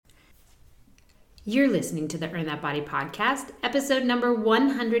You're listening to the Earn That Body podcast, episode number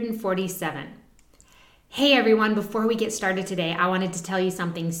 147. Hey everyone, before we get started today, I wanted to tell you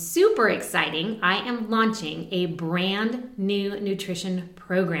something super exciting. I am launching a brand new nutrition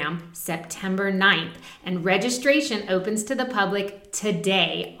program September 9th, and registration opens to the public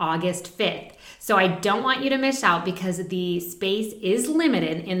today, August 5th. So I don't want you to miss out because the space is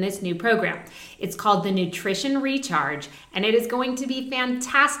limited in this new program. It's called the Nutrition Recharge, and it is going to be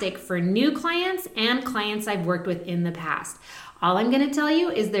fantastic for new clients and clients I've worked with in the past. All I'm going to tell you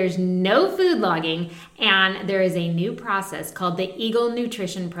is there's no food logging, and there is a new process called the Eagle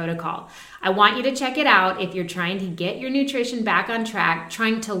Nutrition Protocol. I want you to check it out if you're trying to get your nutrition back on track,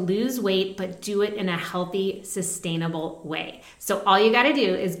 trying to lose weight, but do it in a healthy, sustainable way. So all you got to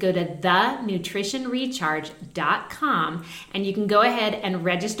do is go to thenutritionrecharge.com, and you can go ahead and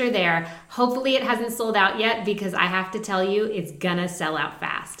register there. Hopefully it hasn't sold out yet, because I have to tell you, it's gonna sell out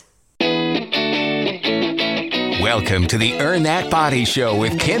fast. Welcome to the Earn That Body Show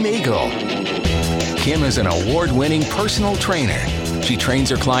with Kim Eagle. Kim is an award-winning personal trainer. She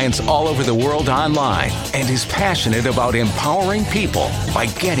trains her clients all over the world online and is passionate about empowering people by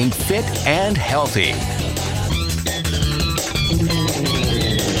getting fit and healthy.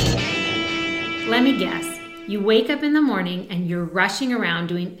 Let me guess. You wake up in the morning and you're rushing around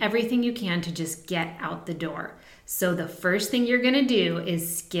doing everything you can to just get out the door. So the first thing you're going to do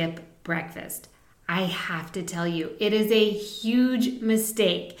is skip breakfast. I have to tell you, it is a huge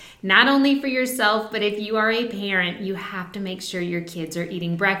mistake, not only for yourself, but if you are a parent, you have to make sure your kids are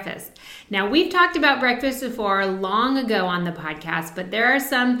eating breakfast. Now, we've talked about breakfast before long ago on the podcast, but there are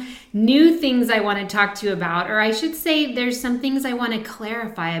some new things I want to talk to you about, or I should say there's some things I want to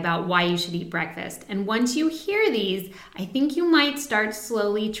clarify about why you should eat breakfast. And once you hear these, I think you might start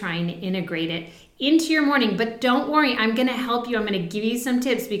slowly trying to integrate it into your morning. But don't worry, I'm going to help you. I'm going to give you some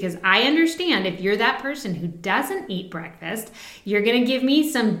tips, because I understand if you're that person who doesn't eat breakfast, you're going to give me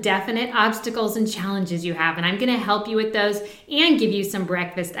some definite obstacles and challenges you have, and I'm going to help you with those and give you some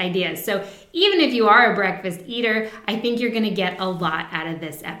breakfast ideas. So even if you are a breakfast eater, I think you're going to get a lot out of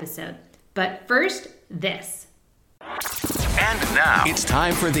this episode. But first, this. And now, it's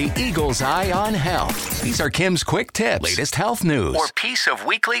time for the Eagle's Eye on Health. These are Kim's quick tips, latest health news, or piece of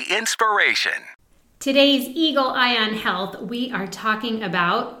weekly inspiration. Today's Eagle Eye on Health, we are talking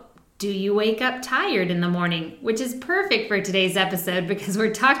about, do you wake up tired in the morning? Which is perfect for today's episode, because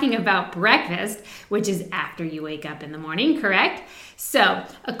we're talking about breakfast, which is after you wake up in the morning, correct? So,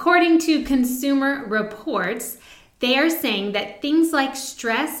 according to Consumer Reports, they are saying that things like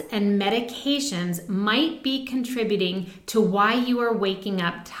stress and medications might be contributing to why you are waking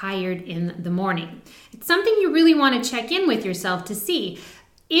up tired in the morning. It's something you really want to check in with yourself to see.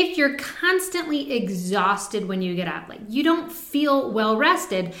 If you're constantly exhausted when you get up, like you don't feel well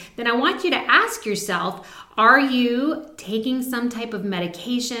rested, then I want you to ask yourself, are you taking some type of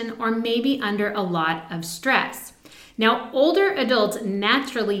medication or maybe under a lot of stress? Now, older adults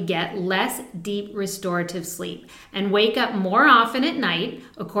naturally get less deep restorative sleep and wake up more often at night,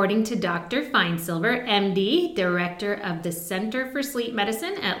 according to Dr. Feinsilver, MD, director of the Center for Sleep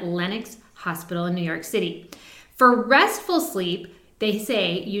Medicine at Lenox Hospital in New York City. For restful sleep, they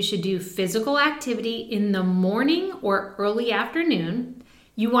say you should do physical activity in the morning or early afternoon.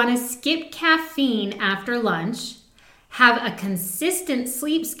 You want to skip caffeine after lunch, have a consistent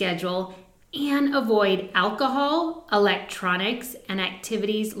sleep schedule, and avoid alcohol, electronics, and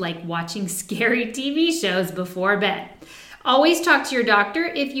activities like watching scary TV shows before bed. Always talk to your doctor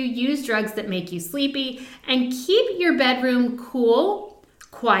if you use drugs that make you sleepy, and keep your bedroom cool,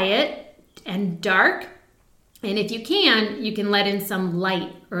 quiet, and dark. And if you can let in some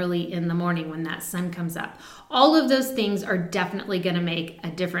light early in the morning when that sun comes up. All of those things are definitely going to make a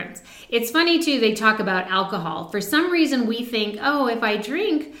difference. It's funny too, they talk about alcohol. For some reason we think, oh, if I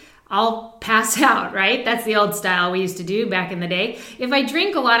drink, I'll pass out, right? That's the old style we used to do back in the day. If I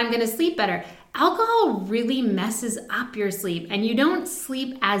drink a lot, I'm going to sleep better. Alcohol really messes up your sleep, and you don't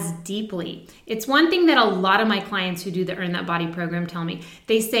sleep as deeply. It's one thing that a lot of my clients who do the Earn That Body program tell me.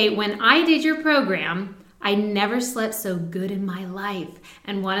 They say, when I did your program, I never slept so good in my life.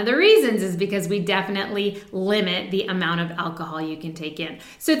 And one of the reasons is because we definitely limit the amount of alcohol you can take in.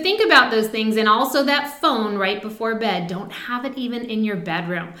 So think about those things. And also that phone right before bed, don't have it even in your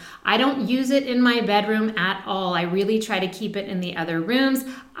bedroom. I don't use it in my bedroom at all. I really try to keep it in the other rooms.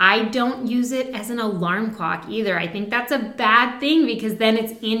 I don't use it as an alarm clock either. I think that's a bad thing, because then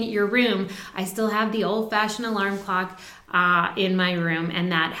it's in your room. I still have the old-fashioned alarm clock in my room,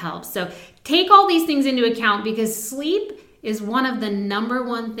 and that helps. So take all these things into account, because sleep is one of the number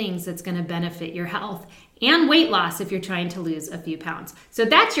one things that's going to benefit your health and weight loss if you're trying to lose a few pounds. So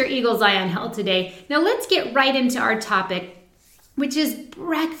that's your Eagle's Eye on Health today. Now let's get right into our topic, which is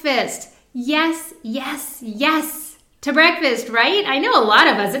breakfast. Yes, yes, yes to breakfast, right? I know a lot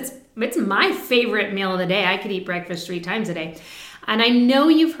of us, it's my favorite meal of the day. I could eat breakfast 3 times a day. And I know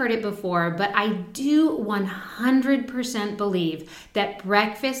you've heard it before, but I do 100% believe that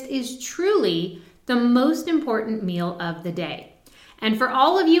breakfast is truly the most important meal of the day. And for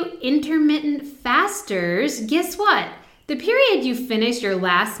all of you intermittent fasters, guess what? The period you finish your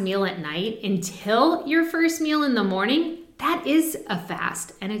last meal at night until your first meal in the morning, that is a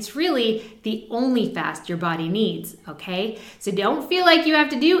fast. And it's really the only fast your body needs, okay? So don't feel like you have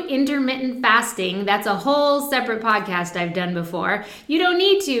to do intermittent fasting. That's a whole separate podcast I've done before. You don't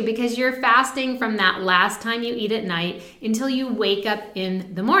need to, because you're fasting from that last time you eat at night until you wake up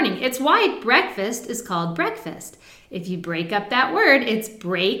in the morning. It's why breakfast is called breakfast. If you break up that word, it's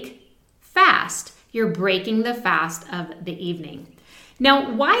break fast. You're breaking the fast of the evening.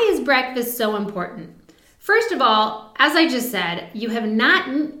 Now, why is breakfast so important? First of all, as I just said, you have not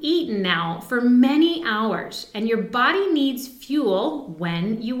eaten now for many hours, and your body needs fuel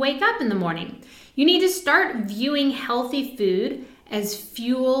when you wake up in the morning. You need to start viewing healthy food as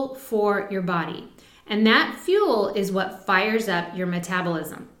fuel for your body. And that fuel is what fires up your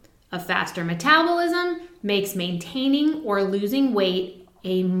metabolism. A faster metabolism makes maintaining or losing weight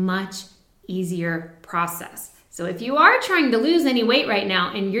a much easier process. So if you are trying to lose any weight right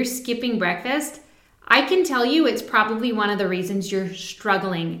now and you're skipping breakfast, I can tell you it's probably one of the reasons you're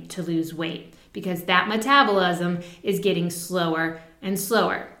struggling to lose weight, because that metabolism is getting slower and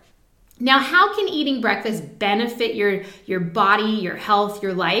slower. Now, how can eating breakfast benefit your body, your health,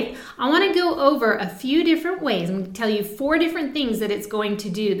 your life? I want to go over a few different ways. I'm going to tell you 4 different things that it's going to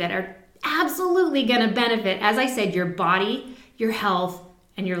do that are absolutely going to benefit, as I said, your body, your health,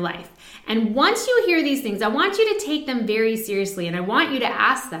 and your life. And once you hear these things, I want you to take them very seriously, and I want you to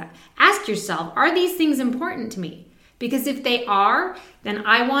ask yourself, are these things important to me? Because if they are, then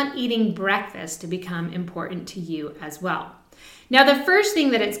I want eating breakfast to become important to you as well. Now, the first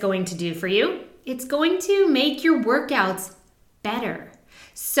thing that it's going to do for you, it's going to make your workouts better.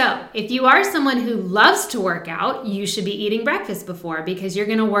 So if you are someone who loves to work out, you should be eating breakfast before, because you're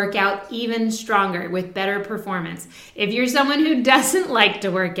going to work out even stronger with better performance. If you're someone who doesn't like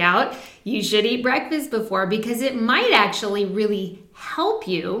to work out, you should eat breakfast before, because it might actually really help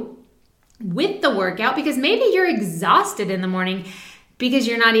you with the workout, because maybe you're exhausted in the morning because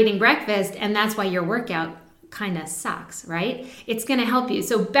you're not eating breakfast, and that's why your workout kind of sucks, right? It's going to help you.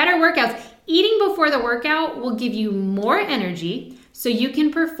 So better workouts. Eating before the workout will give you more energy so you can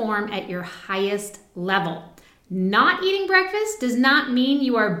perform at your highest level. Not eating breakfast does not mean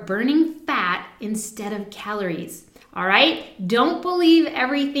you are burning fat instead of calories. All right? Don't believe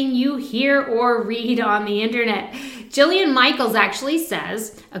everything you hear or read on the internet. Jillian Michaels actually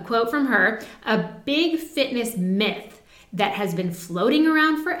says, a quote from her, "A big fitness myth that has been floating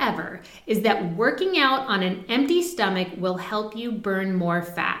around forever is that working out on an empty stomach will help you burn more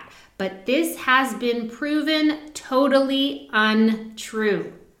fat. But this has been proven totally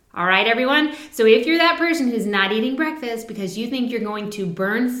untrue." All right, everyone? So if you're that person who's not eating breakfast because you think you're going to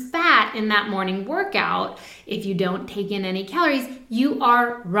burn fat in that morning workout if you don't take in any calories, you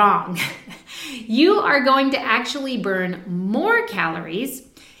are wrong. You are going to actually burn more calories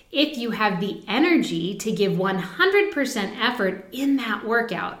if you have the energy to give 100% effort in that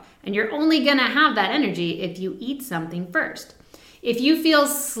workout. And you're only going to have that energy if you eat something first. If you feel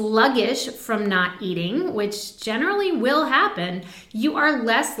sluggish from not eating, which generally will happen, you are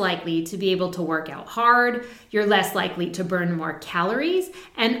less likely to be able to work out hard, you're less likely to burn more calories,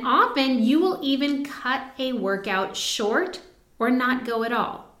 and often you will even cut a workout short or not go at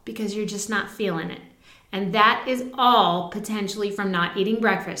all because you're just not feeling it. And that is all potentially from not eating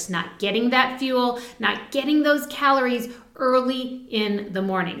breakfast, not getting that fuel, not getting those calories early in the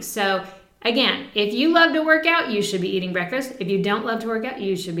morning. So again, if you love to work out, you should be eating breakfast. If you don't love to work out,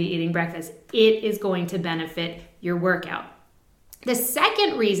 you should be eating breakfast. It is going to benefit your workout. The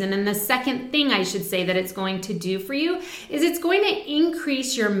second reason, and the second thing I should say that it's going to do for you, is it's going to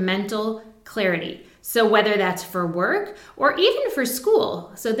increase your mental clarity. So whether that's for work or even for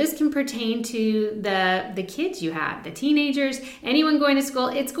school. So this can pertain to the kids you have, the teenagers, anyone going to school.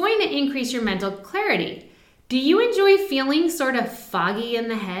 It's going to increase your mental clarity. Do you enjoy feeling sort of foggy in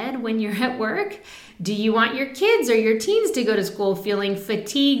the head when you're at work? Do you want your kids or your teens to go to school feeling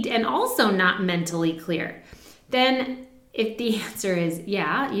fatigued and also not mentally clear? Then If the answer is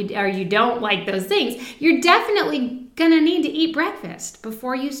yeah, you don't like those things, you're definitely going to need to eat breakfast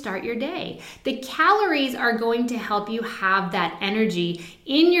before you start your day. The calories are going to help you have that energy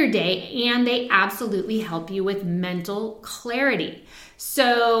in your day, and they absolutely help you with mental clarity.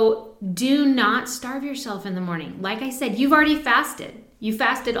 So do not starve yourself in the morning. Like I said, you've already fasted. You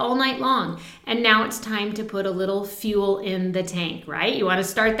fasted all night long, and now it's time to put a little fuel in the tank, right? You want to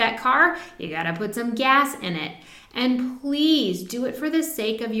start that car? You got to put some gas in it. And please do it for the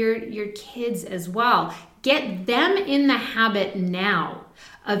sake of your kids as well. Get them in the habit now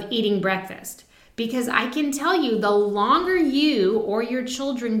of eating breakfast. Because I can tell you, the longer you or your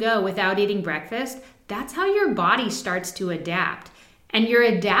children go without eating breakfast, that's how your body starts to adapt. And you're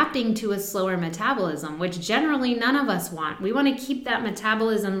adapting to a slower metabolism, which generally none of us want. We want to keep that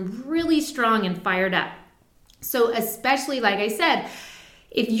metabolism really strong and fired up. So especially, like I said,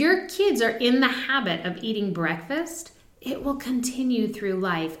 if your kids are in the habit of eating breakfast, it will continue through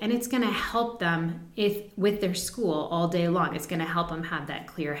life, and it's going to help them with their school all day long. It's going to help them have that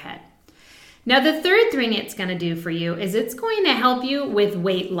clear head. Now, the third thing it's going to do for you is it's going to help you with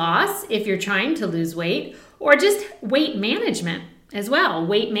weight loss if you're trying to lose weight, or just weight management as well,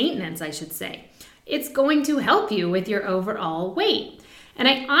 weight maintenance, I should say. It's going to help you with your overall weight. And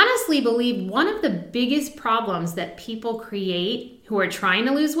I honestly believe one of the biggest problems that people create who are trying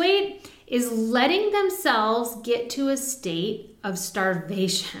to lose weight is letting themselves get to a state of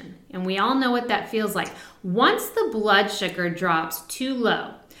starvation. And we all know what that feels like. Once the blood sugar drops too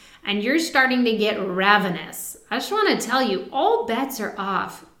low and you're starting to get ravenous, I just want to tell you, all bets are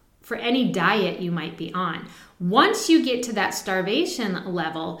off for any diet you might be on. Once you get to that starvation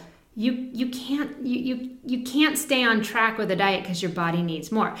level, you can't stay on track with a diet because your body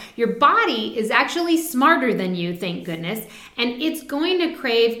needs more. Your body is actually smarter than you, thank goodness, and it's going to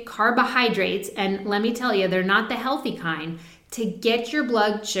crave carbohydrates, and let me tell you, they're not the healthy kind, to get your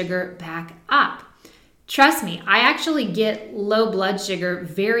blood sugar back up. Trust me, I actually get low blood sugar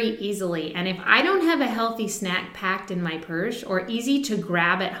very easily, and if I don't have a healthy snack packed in my purse or easy to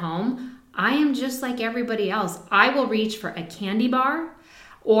grab at home, I am just like everybody else. I will reach for a candy bar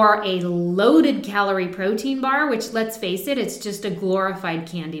or a loaded calorie protein bar, which, let's face it, it's just a glorified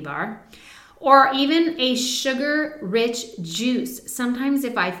candy bar, or even a sugar-rich juice. Sometimes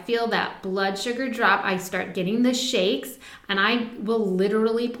if I feel that blood sugar drop, I start getting the shakes, and I will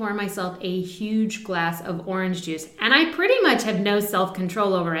literally pour myself a huge glass of orange juice. And I pretty much have no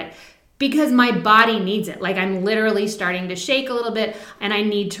self-control over it because my body needs it. Like, I'm literally starting to shake a little bit, and I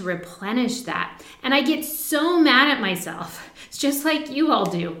need to replenish that. And I get so mad at myself. It's just like you all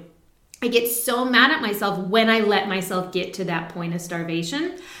do. I get so mad at myself when I let myself get to that point of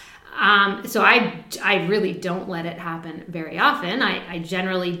starvation. So I really don't let it happen very often. I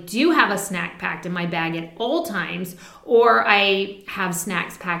generally do have a snack packed in my bag at all times, or I have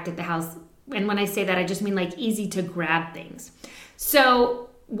snacks packed at the house. And when I say that, I just mean like easy to grab things. So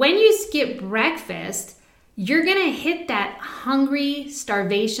when you skip breakfast, you're going to hit that hungry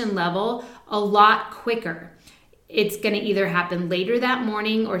starvation level a lot quicker. It's going to either happen later that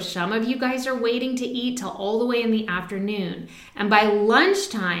morning, or some of you guys are waiting to eat till all the way in the afternoon. And by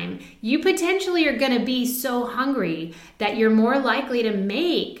lunchtime, you potentially are going to be so hungry that you're more likely to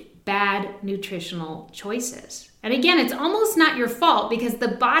make bad nutritional choices. And again, it's almost not your fault because the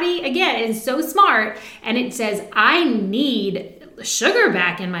body, again, is so smart, and it says, I need sugar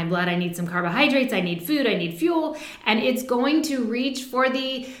back in my blood. I need some carbohydrates. I need food. I need fuel. And it's going to reach for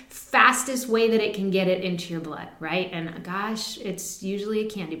the fastest way that it can get it into your blood, right? And gosh, it's usually a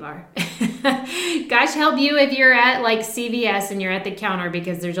candy bar. Gosh help you if you're at like CVS and you're at the counter,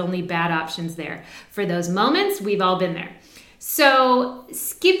 because there's only bad options there. For those moments, we've all been there. So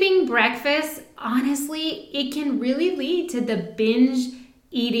skipping breakfast, honestly, it can really lead to the binge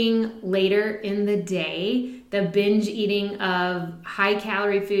eating later in the day, the binge eating of high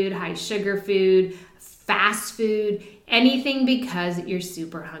calorie food, high sugar food, fast food, anything because you're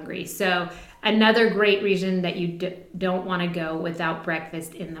super hungry. So another great reason that you don't want to go without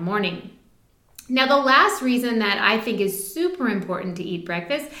breakfast in the morning. Now, the last reason that I think is super important to eat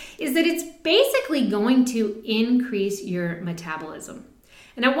breakfast is that it's basically going to increase your metabolism.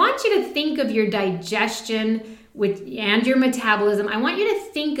 And I want you to think of your digestion and your metabolism. I want you to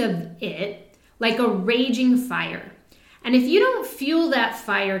think of it like a raging fire. And if you don't fuel that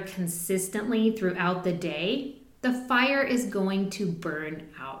fire consistently throughout the day, the fire is going to burn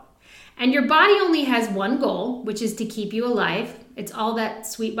out. And your body only has one goal, which is to keep you alive. It's all that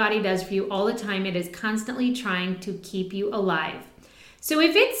sweet body does for you all the time. It is constantly trying to keep you alive. So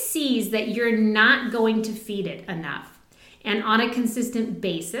if it sees that you're not going to feed it enough and on a consistent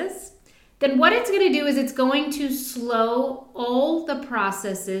basis, then what it's going to do is it's going to slow all the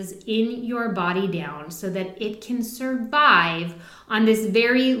processes in your body down so that it can survive on this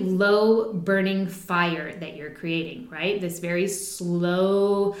very low burning fire that you're creating, right? This very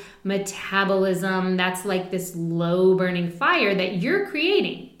slow metabolism, that's like this low burning fire that you're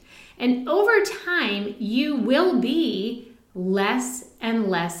creating. And over time, you will be less and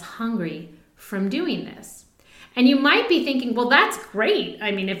less hungry from doing this. And you might be thinking, well, that's great.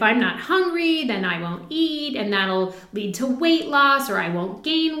 I mean, if I'm not hungry, then I won't eat, and that'll lead to weight loss, or I won't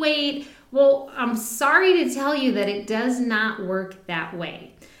gain weight. Well, I'm sorry to tell you that it does not work that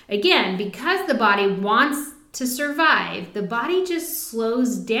way. Again, because the body wants to survive, the body just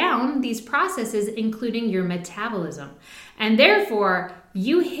slows down these processes, including your metabolism. And therefore,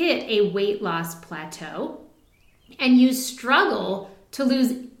 you hit a weight loss plateau, and you struggle to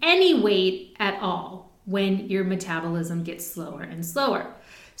lose any weight at all when your metabolism gets slower and slower.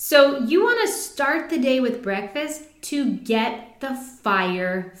 So you want to start the day with breakfast to get the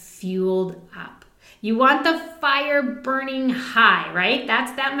fire fueled up. You want the fire burning high, right?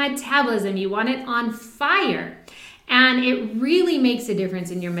 That's that metabolism. You want it on fire. And it really makes a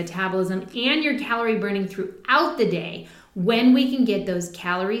difference in your metabolism and your calorie burning throughout the day when we can get those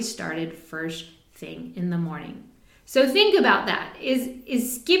calories started first thing in the morning. So think about that.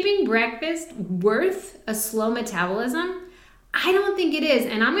 Is skipping breakfast worth a slow metabolism? I don't think it is.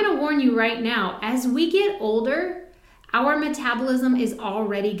 And I'm going to warn you right now, as we get older, our metabolism is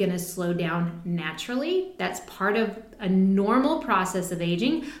already going to slow down naturally. That's part of a normal process of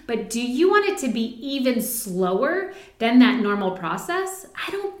aging. But do you want it to be even slower than that normal process?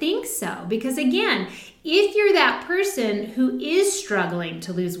 I don't think so. Because again, if you're that person who is struggling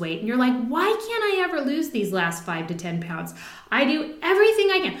to lose weight and you're like, why can't I ever lose these last 5 to 10 pounds? I do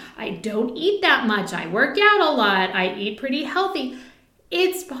everything I can. I don't eat that much. I work out a lot. I eat pretty healthy.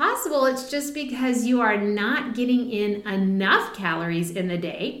 It's possible it's just because you are not getting in enough calories in the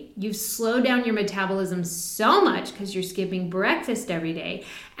day. You've slowed down your metabolism so much because you're skipping breakfast every day.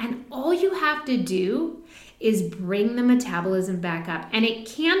 And all you have to do is bring the metabolism back up. And it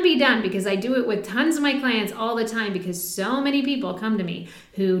can be done because I do it with tons of my clients all the time because so many people come to me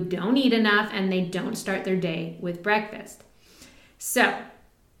who don't eat enough and they don't start their day with breakfast. So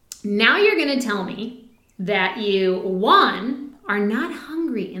now you're going to tell me that you, one, are not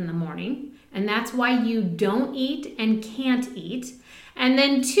hungry in the morning, and that's why you don't eat and can't eat. And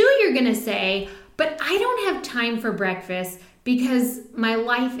then 2, you're going to say, but I don't have time for breakfast because my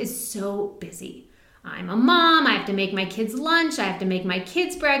life is so busy. I'm a mom, I have to make my kids lunch, I have to make my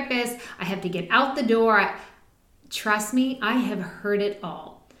kids breakfast, I have to get out the door. Trust me, I have heard it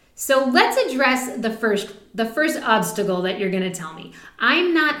all. So let's address the first obstacle that you're going to tell me.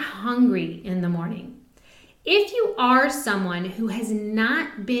 I'm not hungry in the morning. If you are someone who has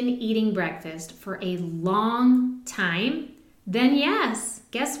not been eating breakfast for a long time, then yes,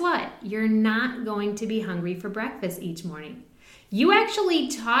 guess what? You're not going to be hungry for breakfast each morning. You actually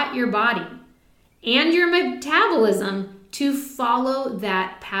taught your body and your metabolism to follow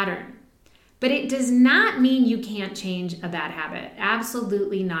that pattern. But it does not mean you can't change a bad habit.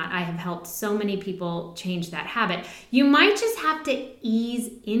 Absolutely not. I have helped so many people change that habit. You might just have to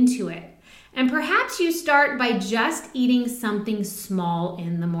ease into it. And perhaps you start by just eating something small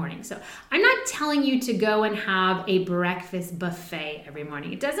in the morning. So I'm not telling you to go and have a breakfast buffet every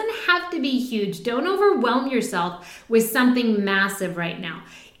morning. It doesn't have to be huge. Don't overwhelm yourself with something massive right now.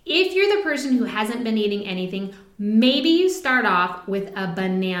 If you're the person who hasn't been eating anything, maybe you start off with a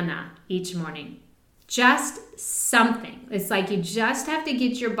banana each morning. Just something. It's like you just have to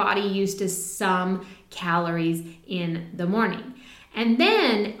get your body used to some calories in the morning. And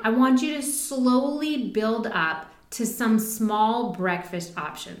then I want you to slowly build up to some small breakfast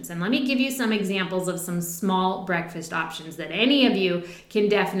options. And let me give you some examples of some small breakfast options that any of you can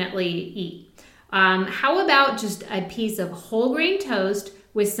definitely eat. How about just a piece of whole grain toast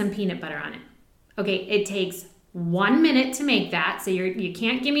with some peanut butter on it? Okay, it takes 1 minute to make that, so you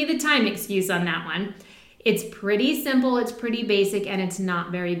can't give me the time excuse on that one. It's pretty simple, it's pretty basic, and it's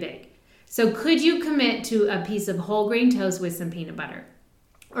not very big. So could you commit to a piece of whole grain toast with some peanut butter?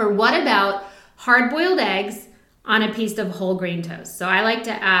 Or what about hard-boiled eggs on a piece of whole grain toast? So I like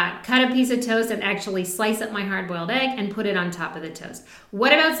to cut a piece of toast and actually slice up my hard-boiled egg and put it on top of the toast.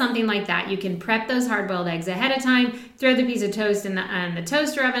 What about something like that? You can prep those hard-boiled eggs ahead of time, throw the piece of toast in the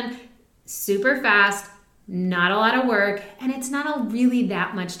toaster oven, super fast, not a lot of work, and it's not really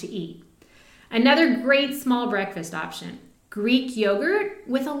that much to eat. Another great small breakfast option. Greek yogurt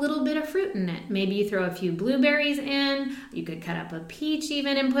with a little bit of fruit in it. Maybe you throw a few blueberries in. You could cut up a peach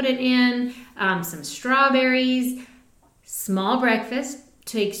even and put it in. Some strawberries. Small breakfast,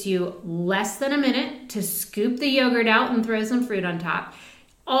 Takes you less than a minute to scoop the yogurt out and throw some fruit on top.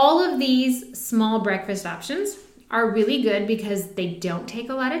 All of these small breakfast options are really good because they don't take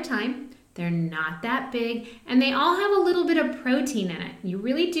a lot of time. They're not that big, and they all have a little bit of protein in it. You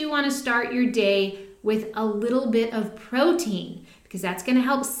really do want to start your day with a little bit of protein because that's going to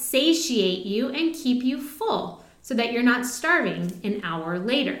help satiate you and keep you full so that you're not starving an hour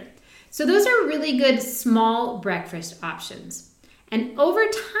later. So those are really good small breakfast options. And over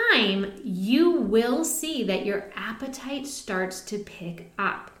time, you will see that your appetite starts to pick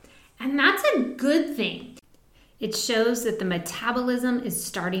up. And that's a good thing. It shows that the metabolism is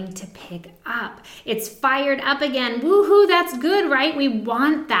starting to pick up. It's fired up again. Woohoo, that's good, right? We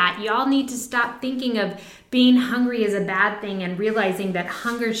want that. Y'all need to stop thinking of being hungry as a bad thing and realizing that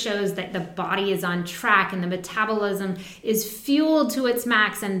hunger shows that the body is on track and the metabolism is fueled to its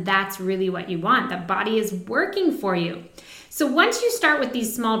max, and that's really what you want. The body is working for you. So once you start with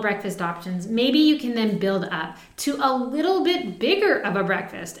these small breakfast options, maybe you can then build up to a little bit bigger of a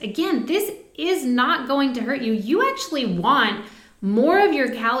breakfast. Again, this is not going to hurt you. You actually want more of your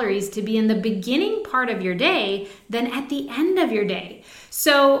calories to be in the beginning part of your day than at the end of your day.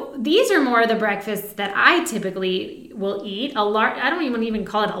 So these are more of the breakfasts that I typically will eat. I don't even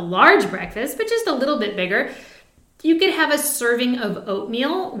call it a large breakfast, but just a little bit bigger. You could have a serving of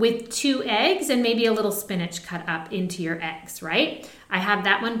oatmeal with 2 eggs and maybe a little spinach cut up into your eggs, right? I have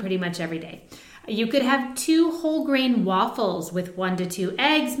that one pretty much every day. You could have 2 whole grain waffles with 1 to 2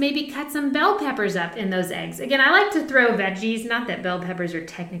 eggs, maybe cut some bell peppers up in those eggs. Again, I like to throw veggies, not that bell peppers are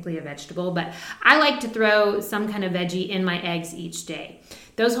technically a vegetable, but I like to throw some kind of veggie in my eggs each day.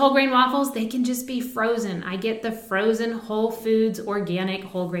 Those whole grain waffles, they can just be frozen. I get the frozen Whole Foods organic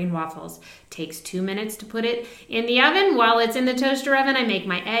whole grain waffles. Takes 2 minutes to put it in the oven. While it's in the toaster oven, I make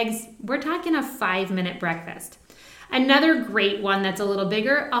my eggs. We're talking a 5-minute breakfast. Another great one that's a little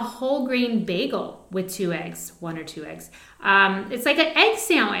bigger, a whole grain bagel with 2 eggs, 1 or 2 eggs. It's like an egg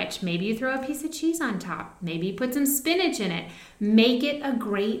sandwich. Maybe you throw a piece of cheese on top. Maybe you put some spinach in it. Make it a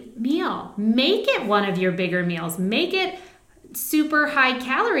great meal. Make it one of your bigger meals. Make it super high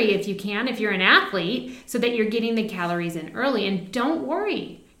calorie if you can, if you're an athlete, so that you're getting the calories in early. And don't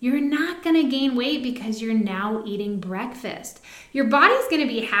worry, you're not going to gain weight because you're now eating breakfast. Your body's going to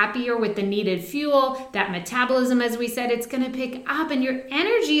be happier with the needed fuel. That metabolism, as we said, it's going to pick up, and your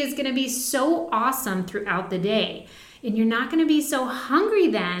energy is going to be so awesome throughout the day. And you're not going to be so hungry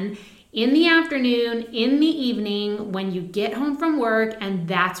then in the afternoon, in the evening, when you get home from work, and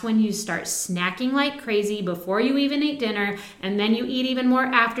that's when you start snacking like crazy before you even eat dinner, and then you eat even more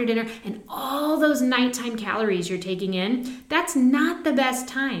after dinner, and all those nighttime calories you're taking in, that's not the best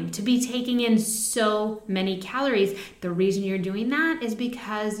time to be taking in so many calories. The reason you're doing that is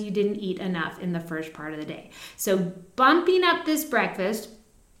because you didn't eat enough in the first part of the day. So bumping up this breakfast,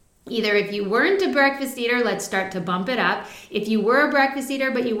 either if you weren't a breakfast eater, let's start to bump it up. If you were a breakfast eater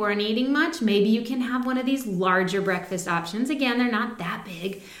but you weren't eating much, maybe you can have one of these larger breakfast options. Again, they're not that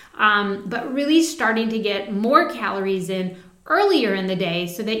big, but really starting to get more calories in earlier in the day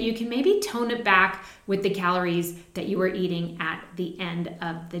so that you can maybe tone it back with the calories that you were eating at the end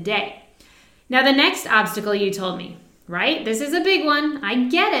of the day. Now, the next obstacle you told me, right? This is a big one. I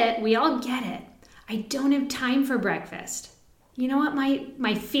get it. We all get it. I don't have time for breakfast. You know what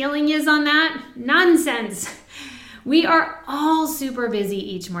my feeling is on that? Nonsense. We are all super busy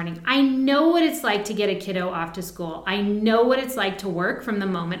each morning. I know what it's like to get a kiddo off to school. I know what it's like to work from the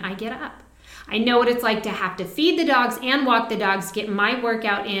moment I get up. I know what it's like to have to feed the dogs and walk the dogs, get my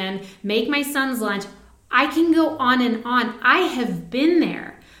workout in, make my son's lunch. I can go on and on. I have been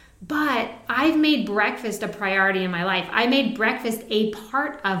there. But I've made breakfast a priority in my life. I made breakfast a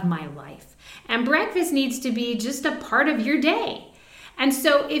part of my life. And breakfast needs to be just a part of your day. And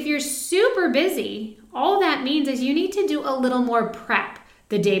so if you're super busy, all that means is you need to do a little more prep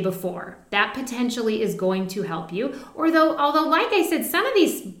the day before. That potentially is going to help you. Although, like I said, some of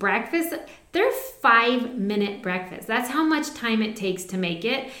these breakfasts, they're 5-minute breakfasts. That's how much time it takes to make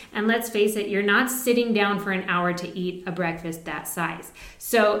it. And let's face it, you're not sitting down for an hour to eat a breakfast that size.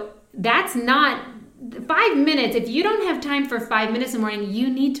 So that's not 5 minutes. If you don't have time for 5 minutes in the morning, you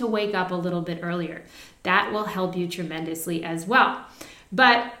need to wake up a little bit earlier. That will help you tremendously as well.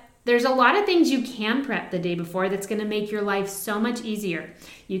 But there's a lot of things you can prep the day before that's going to make your life so much easier.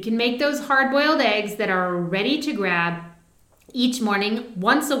 You can make those hard-boiled eggs that are ready to grab each morning.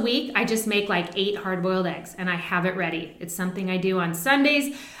 Once a week, I just make like 8 hard-boiled eggs and I have it ready. It's something I do on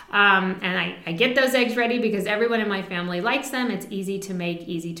Sundays. And I get those eggs ready because everyone in my family likes them. It's easy to make,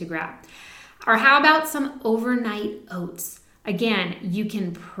 easy to grab. Or how about some overnight oats? Again, you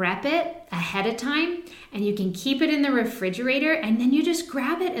can prep it ahead of time and you can keep it in the refrigerator and then you just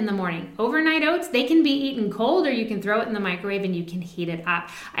grab it in the morning. Overnight oats, they can be eaten cold or you can throw it in the microwave and you can heat it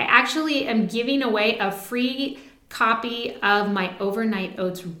up. I actually am giving away a free copy of my overnight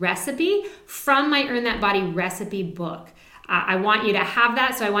oats recipe from my Earn That Body recipe book. I want you to have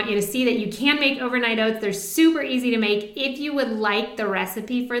that, so I want you to see that you can make overnight oats. They're super easy to make. If you would like the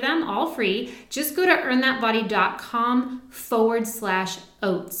recipe for them, all free, just go to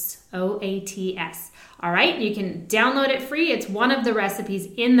earnthatbody.com/oats, O-A-T-S. All right, you can download it free. It's one of the recipes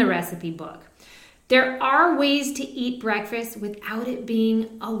in the recipe book. There are ways to eat breakfast without it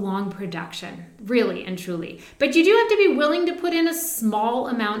being a long production, really and truly. But you do have to be willing to put in a small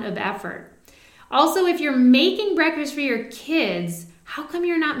amount of effort. Also, if you're making breakfast for your kids, how come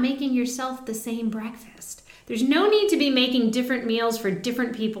you're not making yourself the same breakfast? There's no need to be making different meals for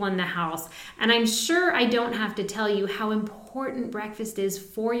different people in the house. And I'm sure I don't have to tell you how important breakfast is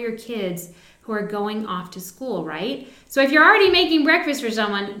for your kids who are going off to school, right? So if you're already making breakfast for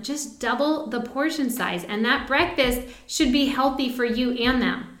someone, just double the portion size. And that breakfast should be healthy for you and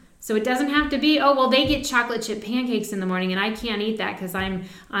them. So it doesn't have to be, oh, well, they get chocolate chip pancakes in the morning and I can't eat that because I'm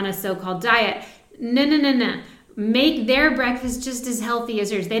on a so-called diet. No. Make their breakfast just as healthy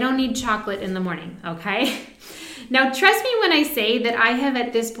as yours. They don't need chocolate in the morning, okay? Now, trust me when I say that I have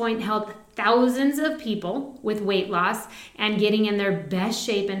at this point helped thousands of people with weight loss and getting in their best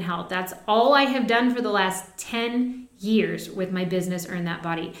shape and health. That's all I have done for the last 10 years with my business, Earn That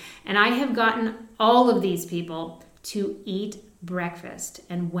Body. And I have gotten all of these people to eat breakfast.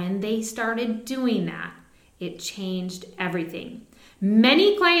 And when they started doing that, it changed everything.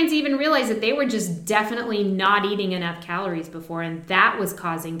 Many clients even realized that they were just definitely not eating enough calories before, and that was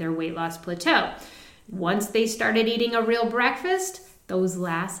causing their weight loss plateau. Once they started eating a real breakfast, those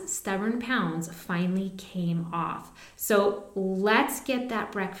last stubborn pounds finally came off. So let's get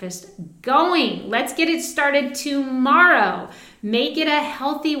that breakfast going. Let's get it started tomorrow. Make it a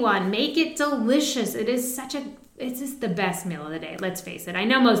healthy one. Make it delicious. It's just the best meal of the day. Let's face it. I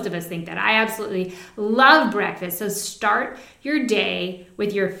know most of us think that. I absolutely love breakfast. So start your day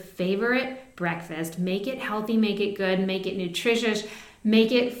with your favorite breakfast. Make it healthy, make it good, make it nutritious,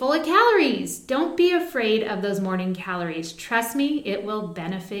 make it full of calories. Don't be afraid of those morning calories. Trust me, it will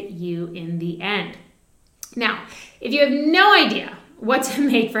benefit you in the end. Now, if you have no idea what to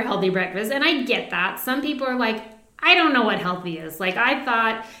make for healthy breakfast, and I get that, some people are like, I don't know what healthy is. Like, I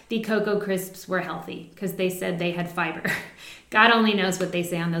thought the Cocoa Crisps were healthy because they said they had fiber. God only knows what they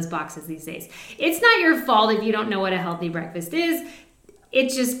say on those boxes these days. It's not your fault if you don't know what a healthy breakfast is.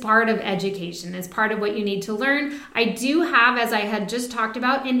 It's just part of education. It's part of what you need to learn. I do have, as I had just talked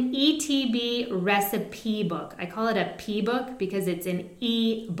about, an ETB recipe book. I call it a P-book because it's an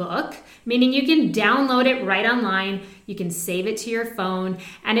e-book, meaning you can download it right online. You can save it to your phone,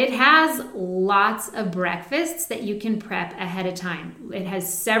 and it has lots of breakfasts that you can prep ahead of time. It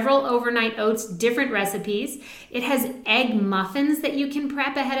has several overnight oats, different recipes. It has egg muffins that you can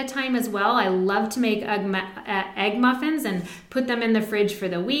prep ahead of time as well. I love to make egg muffins and put them in the fridge for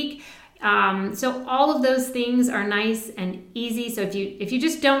the week. So all of those things are nice and easy. So if you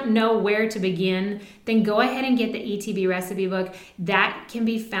just don't know where to begin, then go ahead and get the ETB recipe book. That can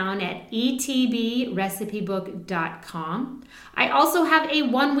be found at etbrecipebook.com. I also have a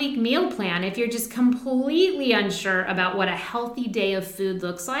 1-week meal plan if you're just completely unsure about what a healthy day of food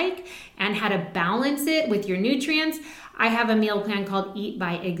looks like and how to balance it with your nutrients. I have a meal plan called Eat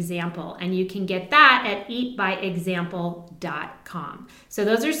by Example, and you can get that at eatbyexample.com. So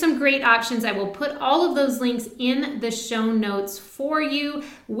those are some great options. I will put all of those links in the show notes for you.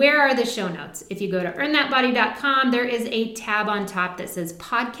 Where are the show notes? If you go to earnthatbody.com, there is a tab on top that says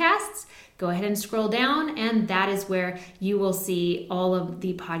podcasts. Go ahead and scroll down, and that is where you will see all of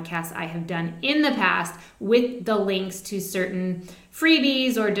the podcasts I have done in the past with the links to certain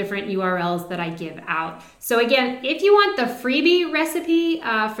freebies or different URLs that I give out. So again, if you want the freebie recipe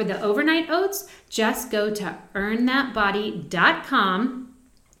for the overnight oats, just go to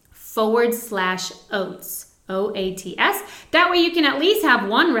earnthatbody.com/oats. OATS. That way you can at least have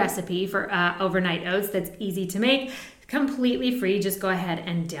one recipe for overnight oats that's easy to make, completely free. Just go ahead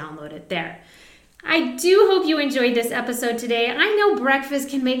and download it there. I do hope you enjoyed this episode today. I know breakfast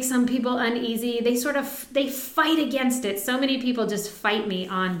can make some people uneasy. They fight against it. So many people just fight me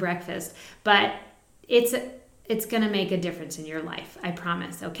on breakfast, but it's going to make a difference in your life. I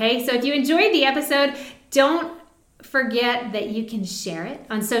promise. Okay. So if you enjoyed the episode, don't forget that you can share it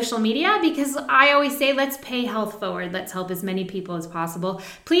on social media, because I always say, let's pay health forward. Let's help as many people as possible.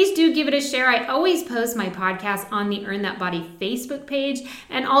 Please do give it a share. I always post my podcast on the Earn That Body Facebook page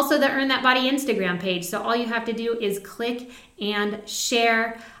and also the Earn That Body Instagram page. So all you have to do is click and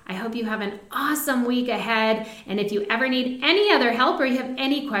share. I hope you have an awesome week ahead. And if you ever need any other help or you have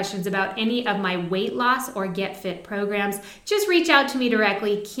any questions about any of my weight loss or Get Fit programs, just reach out to me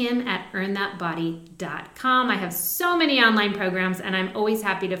directly, kim@earnthatbody.com. I have so many online programs, and I'm always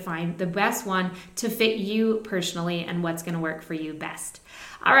happy to find the best one to fit you personally and what's going to work for you best.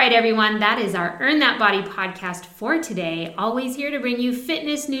 All right, everyone, that is our Earn That Body podcast for today. Always here to bring you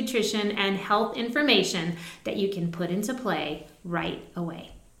fitness, nutrition, and health information that you can put into play right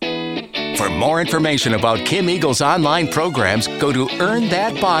away. For more information about Kim Eagle's online programs, go to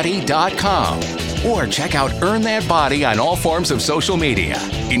earnthatbody.com or check out Earn That Body on all forms of social media,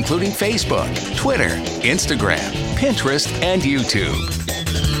 including Facebook, Twitter, Instagram, Pinterest, and YouTube.